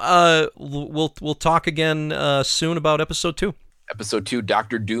 Well, we'll talk again soon about episode 2. Episode 2,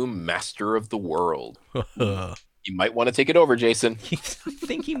 Doctor Doom, Master of the World. You might want to take it over, Jason. I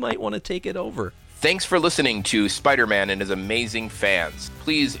think he might want to take it over. Thanks for listening to Spider-Man and his amazing fans.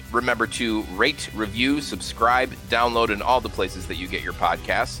 Please remember to rate, review, subscribe, download in all the places that you get your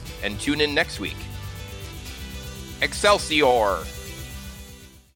podcasts, and tune in next week. Excelsior!